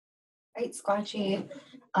Right, Squatchy.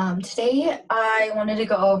 Today I wanted to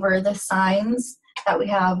go over the signs that we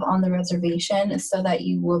have on the reservation so that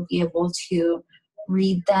you will be able to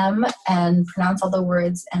read them and pronounce all the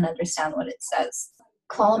words and understand what it says.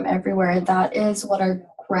 Klallam Everywhere, that is what our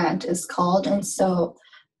grant is called. And so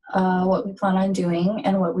what we plan on doing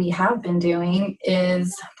and what we have been doing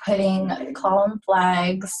is putting Klallam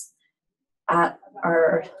flags at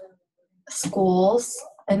our schools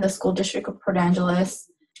in the school district of Port Angeles.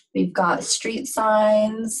 We've got street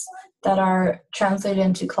signs that are translated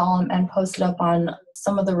into Klallam and posted up on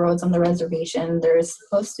some of the roads on the reservation. There's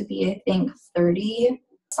supposed to be, I think, 30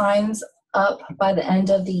 signs up by the end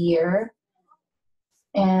of the year.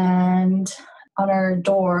 And on our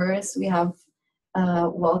doors, we have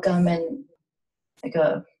welcome and like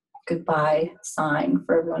a goodbye sign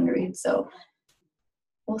for everyone to read. So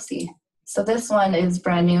we'll see. So this one is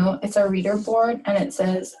brand new. It's a reader board, and it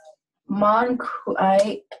says, "Man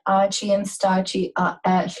kuai achi and stachi a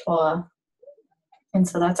etwa." And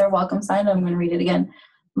so that's our welcome sign. I'm going to read it again.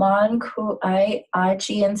 Man kuai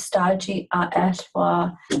achi and stachi a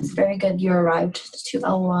etwa. It's very good. You arrived to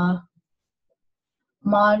Elwa.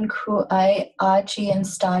 Man kuai achi and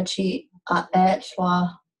stachi a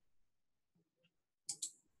etwa.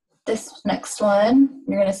 This next one,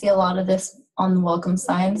 you're going to see a lot of this on the welcome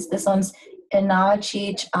signs. This one's Ina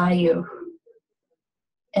Chich Ayu.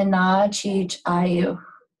 Ina Chich Ayu.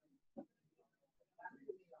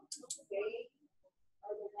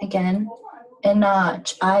 Again, Ina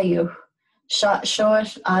Ch Ayu. Shot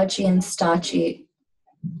Shosh Achi and Stachi.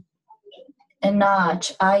 Ina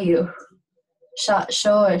Ch Ayu. Shot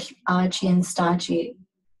Shosh Achi and Stachi.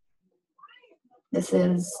 This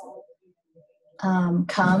is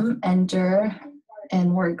come, enter,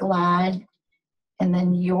 and we're glad, and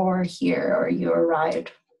then you're here or you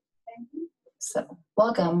arrived. So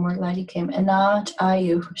welcome, we're glad you came. Ina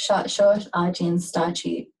Ayu, Shat Shosh Ajin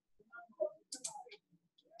Stachi.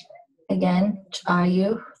 Again,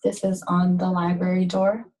 Ayu, this is on the library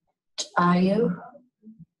door. Ayu.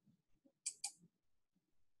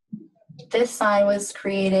 This sign was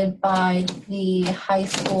created by the high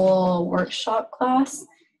school workshop class.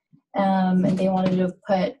 And they wanted to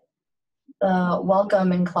put the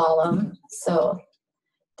welcome in Klallam. So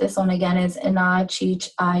this one again is Ina Chich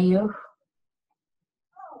Ayu.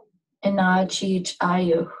 Ina Chich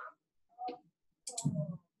Ayu.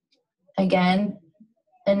 Again,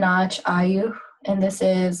 Ina Ch Ayu. And this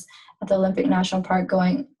is at the Olympic National Park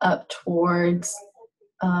going up towards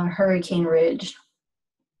Hurricane Ridge.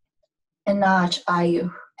 Ina Ch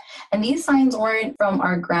Ayu. And these signs weren't from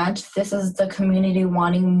our grant. This is the community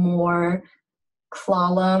wanting more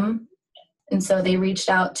Klallam. And so they reached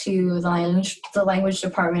out to the language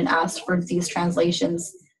department, asked for these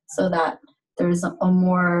translations so that there's a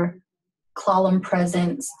more Klallam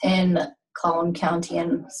presence in Klallam County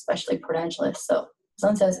and especially Port Angeles. So this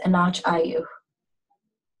one says Inach Ayu.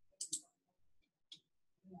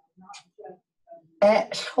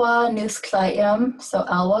 Etwa Nusklayam, so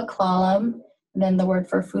Alwa Klallam. And then the word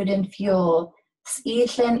for food and fuel,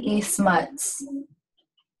 S'itlen Ismuts.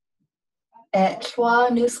 Etwa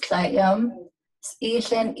Nusklayam,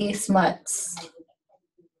 S'itlen Ismuts.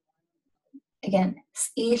 Again,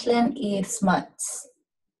 S'itlen Ismuts.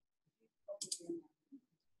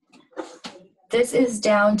 This is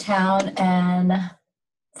downtown, and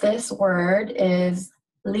this word is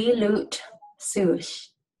Lilut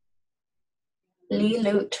Sush.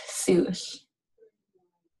 Lilut Sush.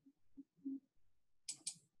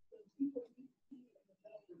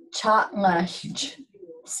 Chatlash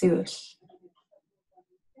Sush.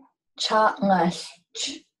 Chatlash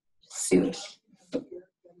Sush.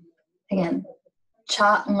 Again,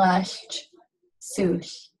 Chatlash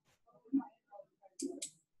Sush.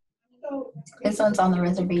 This one's on the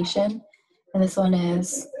reservation, and this one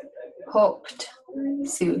is Hoped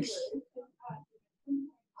Sush.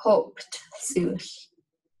 Hoped Sush.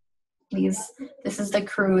 This is the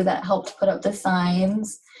crew that helped put up the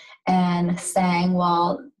signs and sang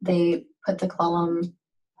while they put the Klallam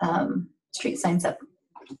street signs up.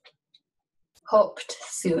 Hoped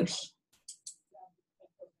Sush.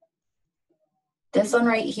 This one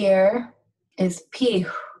right here is Pih.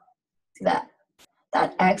 See that?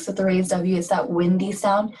 That X with the raised W is that windy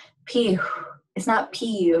sound. Pih. It's not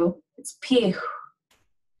P-U. It's Pih.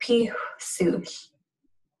 Pih Sush.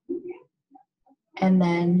 And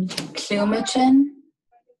then Klumachin.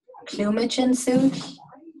 Klumachin Sush.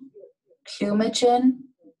 Klumachin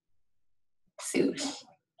Sush.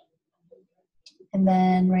 And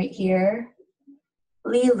then right here,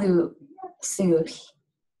 Lilu Sush.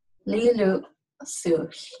 Lilu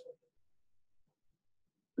Sush.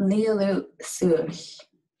 Lilu Sush.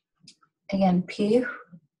 Again, Pi,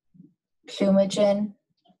 Plumagin,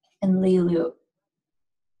 and Lilu.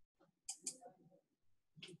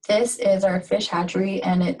 This is our fish hatchery,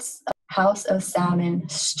 and it's a house of salmon.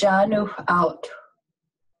 Stjanu out.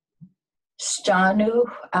 Stjanu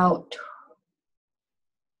out.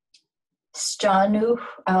 Stjanu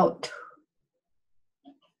out.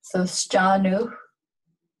 So stjanu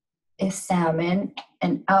is salmon,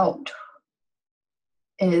 and out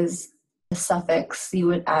is the suffix you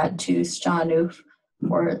would add to stjanu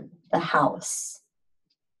for the house.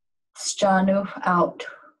 Stjanu out.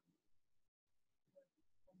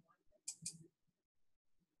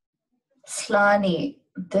 Slani.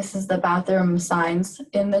 This is the bathroom signs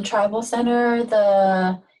in the tribal center,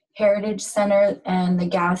 the heritage center, and the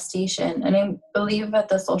gas station. And I believe at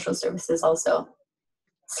the social services also.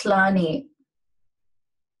 Slani.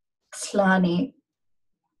 Slani.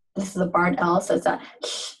 This is a barred L, so it's that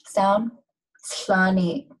sound.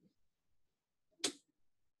 Slani.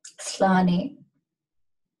 Slani.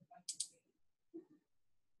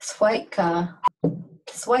 Switka.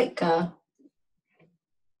 Switka.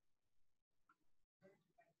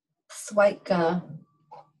 Switka.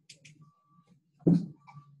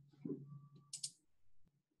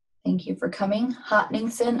 Thank you for coming.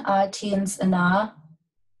 Hotningsen Atins Ana.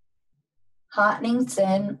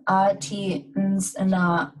 Hotningsen Atins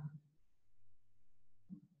Ana.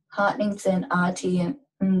 Hotningsen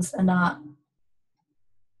Atins Ana.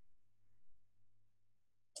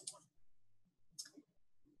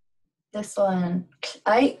 This one.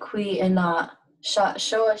 Aikwi Ana. Shot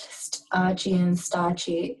shortest Ajian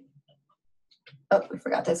Stachi. Oh, we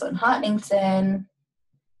forgot this one. Hotningsen.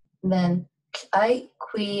 Then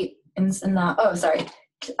Aikwi Insana. Oh, sorry.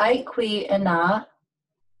 Aikwi Ana.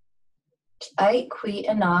 Aikwi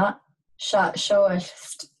Ana. Shot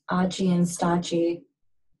shortest Ajian Stachi.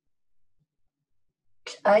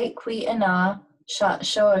 Aikwi Ana. Shot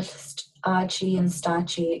shortest Ajian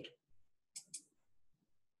Stachi.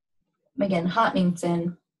 Again,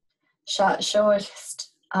 Hotningsen. Shot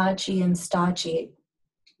shortest Ajian Stachi.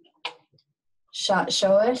 Shot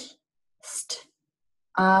shortest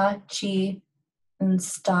Aji and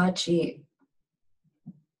Stachi.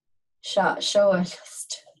 Shot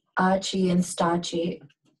shortest Aji and Stachi.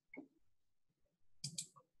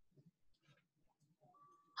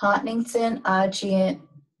 Hotningsen Aji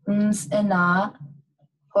and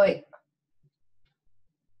Hoi.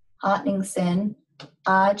 Hotningsen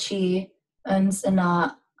Aji and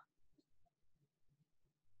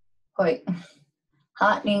Hoi.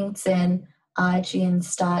 Hotningsen Aji and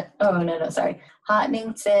Stat. Oh, no, sorry.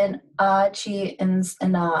 Hotningsen Aji and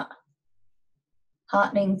Ana.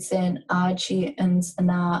 Hotningsen Aji and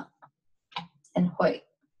Ana and Hoi.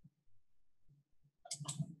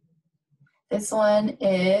 This one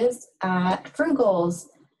is at Frugal's.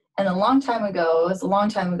 And a long time ago,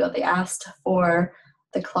 they asked for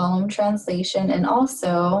the Klallam translation and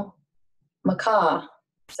also Macaw.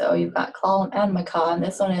 So you've got Klallam and Macaw. And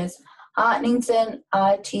this one is Hotningsen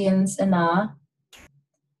Atians Ana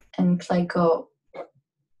and Kleiko.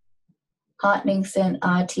 Hotningsen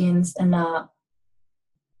Atians Ana.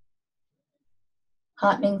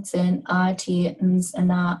 Hotningsen Atians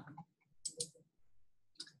Ana.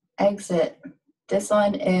 Exit. This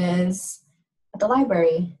one is at the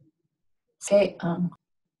library. Skate.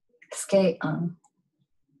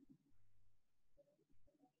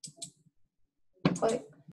 What?